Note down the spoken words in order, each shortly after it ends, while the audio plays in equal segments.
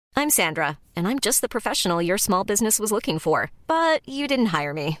I'm Sandra, and I'm just the professional your small business was looking for. But you didn't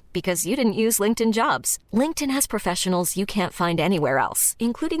hire me because you didn't use LinkedIn Jobs. LinkedIn has professionals you can't find anywhere else,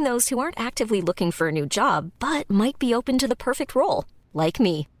 including those who aren't actively looking for a new job, but might be open to the perfect role, like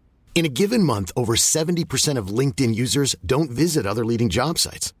me. In a given month, over 70% of LinkedIn users don't visit other leading job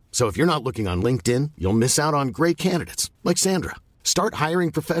sites. So if you're not looking on LinkedIn, you'll miss out on great candidates like Sandra. Start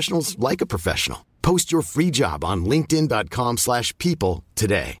hiring professionals like a professional. Post your free job on linkedin.com/people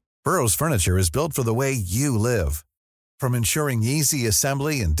today. Burrow's furniture is built for the way you live. From ensuring easy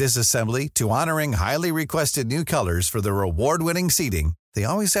assembly and disassembly to honoring highly requested new colors for their award-winning seating, they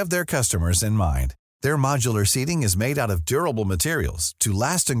always have their customers in mind. Their modular seating is made out of durable materials to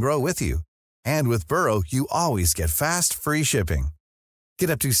last and grow with you. And with Burrow, you always get fast, free shipping.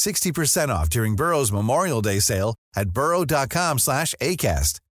 Get up to 60% off during Burrow's Memorial Day sale at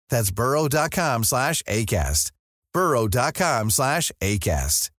burrow.com/ACAST. That's burrow.com/ACAST.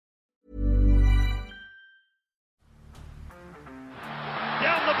 burrow.com/ACAST.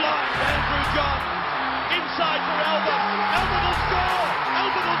 Down the blind, Andrew John. Inside for Albert. Albert will score.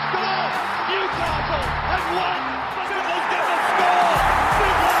 Albert will score. Newcastle have won. Simmons never score.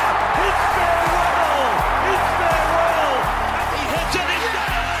 Fiddler. It's farewell. It's farewell. He hits it. He's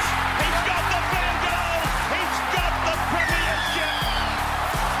got it. He's got the fan goal. He's got the premiership.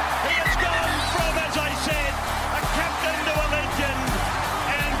 He has gone from, as I said, a captain to a legend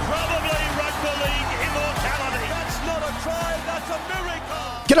and probably rugby league immortality. That's not a try. That's a miracle.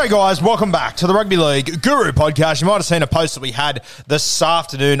 G'day guys, welcome back to the Rugby League Guru podcast. You might have seen a post that we had this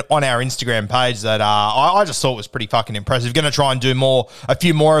afternoon on our Instagram page that I just thought was pretty fucking impressive. Going to try and do a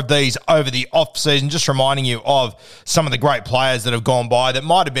few more of these over the off season, just reminding you of some of the great players that have gone by that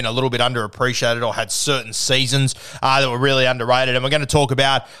might have been a little bit underappreciated or had certain seasons that were really underrated. And we're going to talk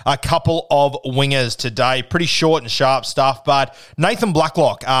about a couple of wingers today. Pretty short and sharp stuff, but Nathan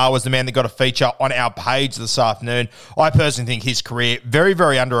Blacklock was the man that got a feature on our page this afternoon. I personally think his career very,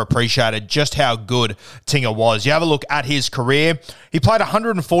 very underappreciated, just how good Tinga was. You have a look at his career. He played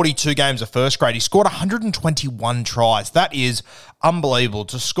 142 games of first grade. He scored 121 tries. That is unbelievable.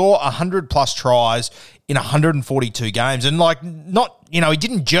 To score 100 plus tries in 142 games. And he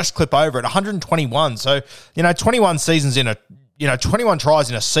didn't just clip over at 121. So, 21 seasons in a 21 tries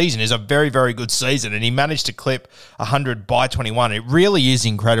in a season is a very, very good season, and he managed to clip 100 by 21. It really is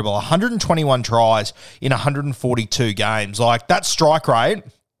incredible. 121 tries in 142 games. That strike rate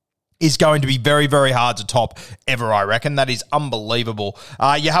is going to be very, very hard to top ever, I reckon. That is unbelievable.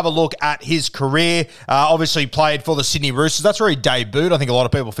 You have a look at his career. Obviously played for the Sydney Roosters. That's where he debuted. I think a lot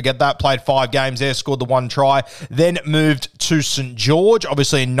of people forget that. Played 5 games there, scored the 1 try. Then moved to St. George,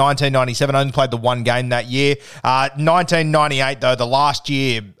 obviously in 1997. Only played the 1 game that year. 1998, though, the last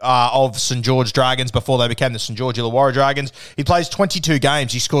year of St. George Dragons before they became the St. George Illawarra Dragons. He plays 22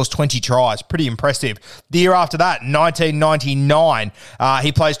 games. He scores 20 tries. Pretty impressive. The year after that, 1999,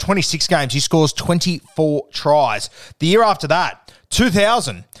 he plays 26 games. He scores 24 tries. The year after that,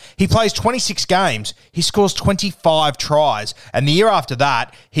 2000, he plays 26 games. He scores 25 tries. And the year after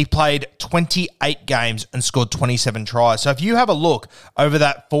that, he played 28 games and scored 27 tries. So if you have a look over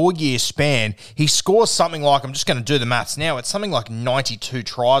that 4-year span, he scores something like, I'm just going to do the maths now, it's something like 92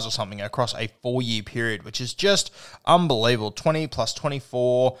 tries or something across a 4-year period, which is just unbelievable. 20 plus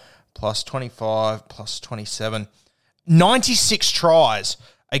 24 plus 25 plus 27. 96 tries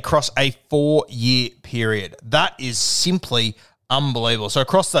across a 4-year period. That is simply unbelievable. So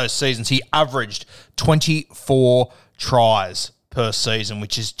across those seasons, he averaged 24 tries per season,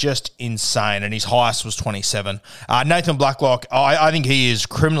 which is just insane, and his highest was 27. Nathan Blacklock, I think he is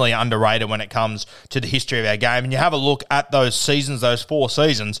criminally underrated when it comes to the history of our game, and you have a look at those seasons, those 4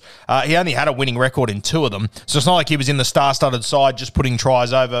 seasons, he only had a winning record in 2 of them, so it's not like he was in the star-studded side just putting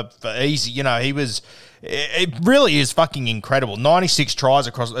tries over for easy. It really is fucking incredible. 96 tries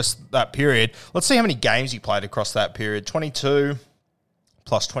across that period. Let's see how many games he played across that period. 22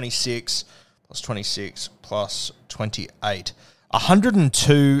 plus 26 plus 26 plus 28.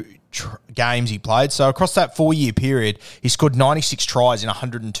 102 games he played. So across that 4-year period, he scored 96 tries in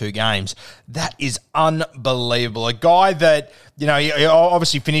 102 games. That is unbelievable. A guy that, he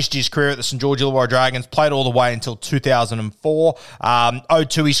obviously finished his career at the St. George Illawarra Dragons, played all the way until 2004.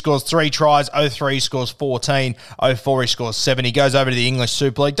 02, he scores 3 tries. 03, he scores 14. 04, he scores 7. He goes over to the English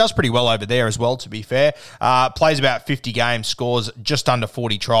Super League. Does pretty well over there as well, to be fair. Plays about 50 games, scores just under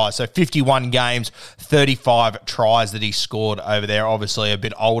 40 tries. So 51 games, 35 tries that he scored over there. Obviously a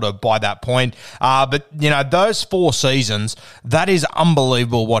bit older by that point. But, those 4 seasons, that is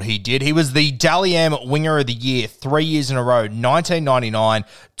unbelievable what he did. He was the Dally M Winger of the Year 3 years in a row, 1999,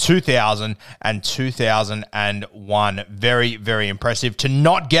 2000, and 2001. Very, very impressive. To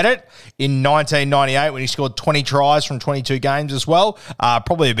not get it in 1998 when he scored 20 tries from 22 games as well,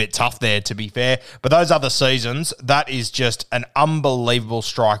 probably a bit tough there, to be fair. But those other seasons, that is just an unbelievable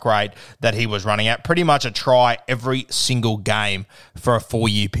strike rate that he was running at. Pretty much a try every single game for a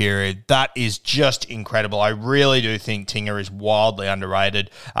 4-year period. That is just incredible. I really do think Tinger is wildly underrated.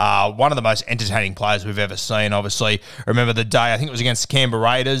 One of the most entertaining players we've ever seen, obviously. Remember the day, I think it was against the Canberra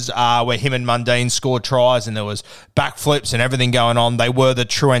Raiders, where him and Mundine scored tries and there was backflips and everything going on. They were the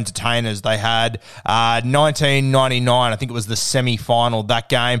true entertainers. They had 1999, I think it was the semi-final, that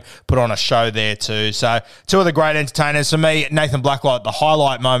game, put on a show there too. So 2 of the great entertainers. For me, Nathan Blacklock, the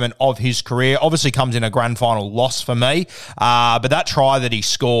highlight moment of his career, obviously comes in a grand final loss for me, but that try that he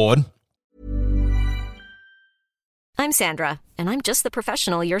scored. I'm Sandra, and I'm just the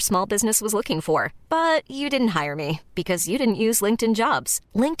professional your small business was looking for. But you didn't hire me because you didn't use LinkedIn Jobs.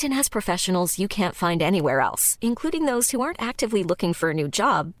 LinkedIn has professionals you can't find anywhere else, including those who aren't actively looking for a new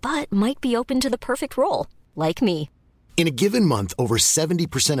job, but might be open to the perfect role, like me. In a given month, over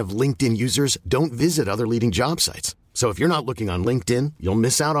 70% of LinkedIn users don't visit other leading job sites. So if you're not looking on LinkedIn, you'll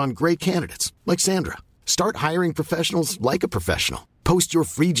miss out on great candidates like Sandra. Start hiring professionals like a professional. Post your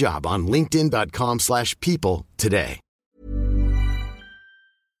free job on linkedin.com/people today.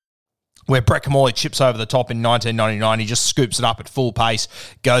 Where Brett Kamali chips over the top in 1999. He just scoops it up at full pace,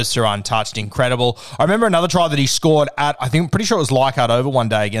 goes through untouched. Incredible. I remember another try that he scored at, pretty sure it was Leichhardt Oval one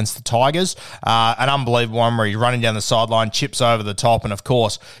day against the Tigers. An unbelievable one where he's running down the sideline, chips over the top, and of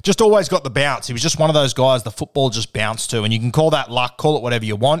course, just always got the bounce. He was just one of those guys the football just bounced to, and you can call that luck, call it whatever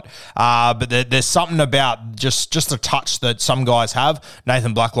you want, but there's something about just a touch that some guys have.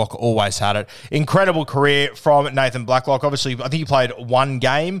 Nathan Blacklock always had it. Incredible career from Nathan Blacklock. Obviously, I think he played one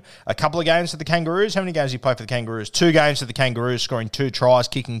game, a couple of games for the Kangaroos. How many games did he play for the Kangaroos? 2 games for the Kangaroos, scoring 2 tries,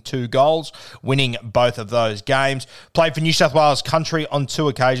 kicking 2 goals, winning both of those games. Played for New South Wales country on 2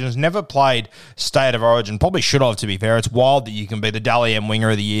 occasions. Never played State of Origin. Probably should have, to be fair. It's wild that you can be the Dally M Winger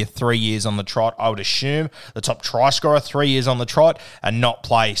of the Year 3 years on the trot, I would assume. The top try scorer 3 years on the trot and not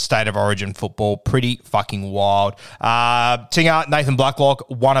play State of Origin football. Pretty fucking wild. Tinger, Nathan Blacklock,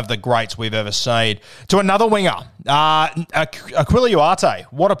 one of the greats we've ever seen. To another winger, Aquila Uarte.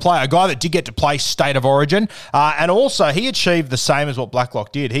 What a player. A guy that did get to play State of Origin. And also, he achieved the same as what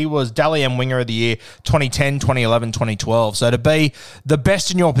Blacklock did. He was Dally M Winger of the Year 2010, 2011, 2012. So to be the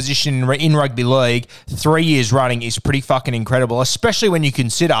best in your position in rugby league 3 years running is pretty fucking incredible, especially when you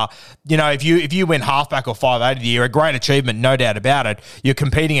consider, if you win halfback or 5'8" of the year, a great achievement, no doubt about it. You're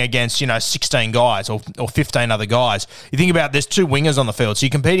competing against, 16 guys or 15 other guys. You think about there's 2 wingers on the field, so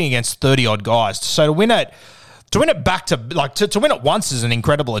you're competing against 30-odd guys. So to win it back to win it once is an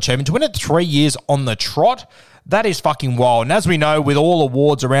incredible achievement. To win it 3 years on the trot, that is fucking wild. And as we know, with all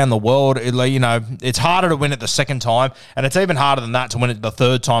awards around the world, it's harder to win it the second time, and it's even harder than that to win it the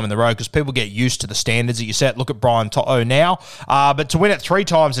third time in the row because people get used to the standards that you set. Look at Brian To'o now. But to win it 3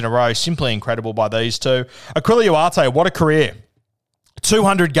 times in a row, simply incredible by these two. Aquila Uarte, what a career.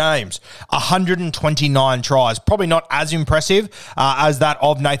 200 games, 129 tries. Probably not as impressive as that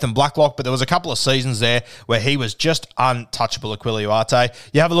of Nathan Blacklock, but there was a couple of seasons there where he was just untouchable, Aquila Uarte.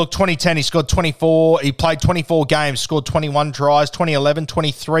 You have a look, 2010, he scored 24. He played 24 games, scored 21 tries. 2011,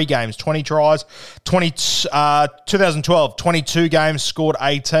 23 games, 20 tries. 2012, 22 games, scored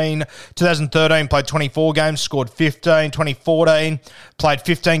 18. 2013, played 24 games, scored 15. 2014, played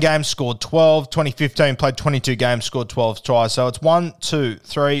 15 games, scored 12. 2015, played 22 games, scored 12 tries. So it's 1, 2,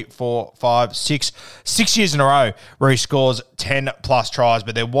 3, 4, 5, 6 years in a row where he scores 10 plus tries.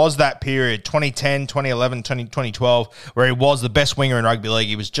 But there was that period, 2010, 2011, 2012, where he was the best winger in rugby league.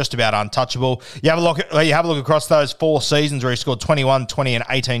 He was just about untouchable. You have a look across those 4 seasons where he scored 21, 20, and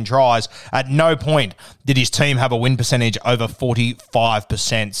 18 tries. At no point did his team have a win percentage over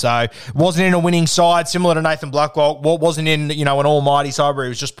 45%. So wasn't in a winning side, similar to Nathan Blacklock. Wasn't in an almighty side where he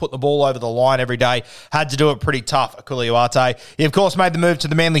was just putting the ball over the line every day. Had to do it pretty tough, Aquila Uarte. He, of course, made the move to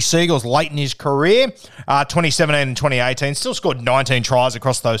the Manly Seagulls late in his career, 2017 and 2018. Still scored 19 tries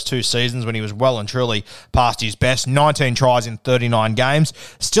across those 2 seasons when he was well and truly past his best. 19 tries in 39 games.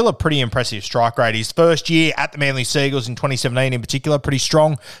 Still a pretty impressive strike rate. His first year at the Manly Seagulls in 2017 in particular, pretty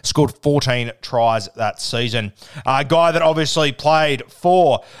strong. Scored 14 tries that season. A guy that obviously played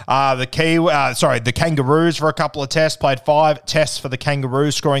for the Kangaroos for a couple of tests. Played 5 tests for the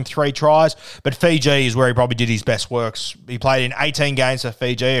Kangaroos, scoring 3 tries. But Fiji is where he probably did his best works. He played in 18 16 games for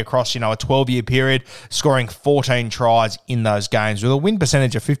Fiji across, a 12-year period, scoring 14 tries in those games with a win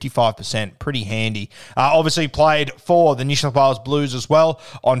percentage of 55%. Pretty handy. Obviously played for the New South Wales Blues as well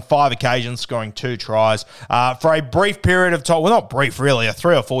on 5 occasions, scoring 2 tries. For a brief period of time, well, not brief really, a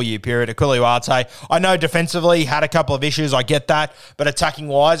 3 or 4 year period, Aquila Uate, I know defensively had a couple of issues, I get that, but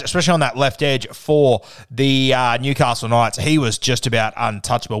attacking-wise, especially on that left edge for the Newcastle Knights, he was just about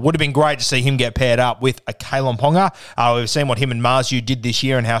untouchable. Would have been great to see him get paired up with a Kalen Ponga. We've seen what him and Marzu did this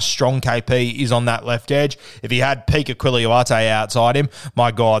year and how strong KP is on that left edge. If he had peak Aquila Uate outside him,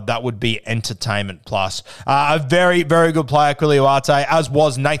 my God, that would be entertainment plus. A very, very good player, Aquila Uate, as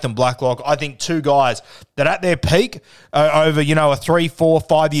was Nathan Blacklock. I think 2 guys that at their peak over, a 3, 4,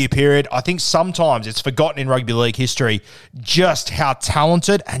 5 year period, I think sometimes it's forgotten in rugby league history just how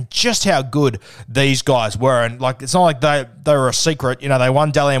talented and just how good these guys were. And it's not like they were a secret. They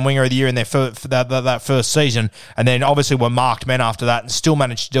won Dally M Winger of the Year in their that first season, and then obviously were marked men after that and still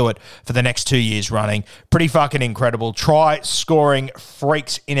managed to do it for the next 2 years running. Pretty fucking incredible. Try scoring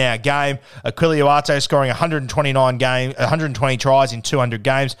freaks in our game. Aquila Uate scoring 120 tries in 200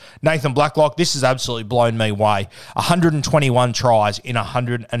 games. Nathan Blacklock, this has absolutely blown me away. 121 tries in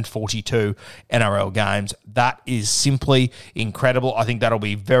 142 NRL games. That is simply incredible. I think that'll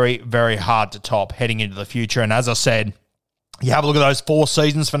be very, very hard to top heading into the future. And as I said, you have a look at those 4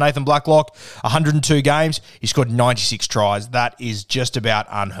 seasons for Nathan Blacklock, 102 games, he scored 96 tries. That is just about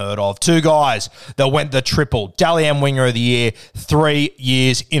unheard of. 2 guys that went the triple, Dally M Winger of the Year, 3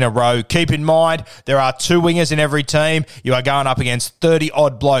 years in a row. Keep in mind, there are 2 wingers in every team. You are going up against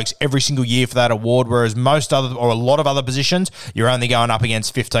 30-odd blokes every single year for that award, whereas a lot of other positions, you're only going up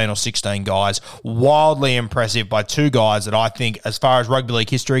against 15 or 16 guys. Wildly impressive by 2 guys that I think, as far as rugby league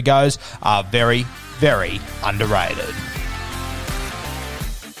history goes, are very, very underrated.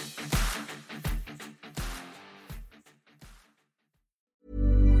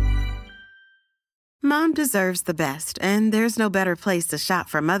 Mom deserves the best, and there's no better place to shop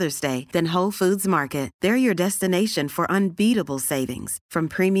for Mother's Day than Whole Foods Market. They're your destination for unbeatable savings, from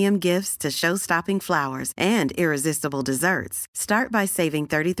premium gifts to show-stopping flowers and irresistible desserts. Start by saving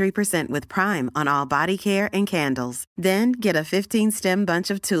 33% with Prime on all body care and candles. Then get a 15-stem bunch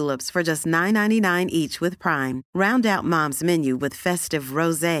of tulips for just $9.99 each with Prime. Round out Mom's menu with festive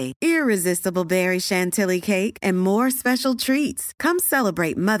rosé, irresistible berry chantilly cake, and more special treats. Come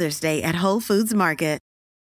celebrate Mother's Day at Whole Foods Market.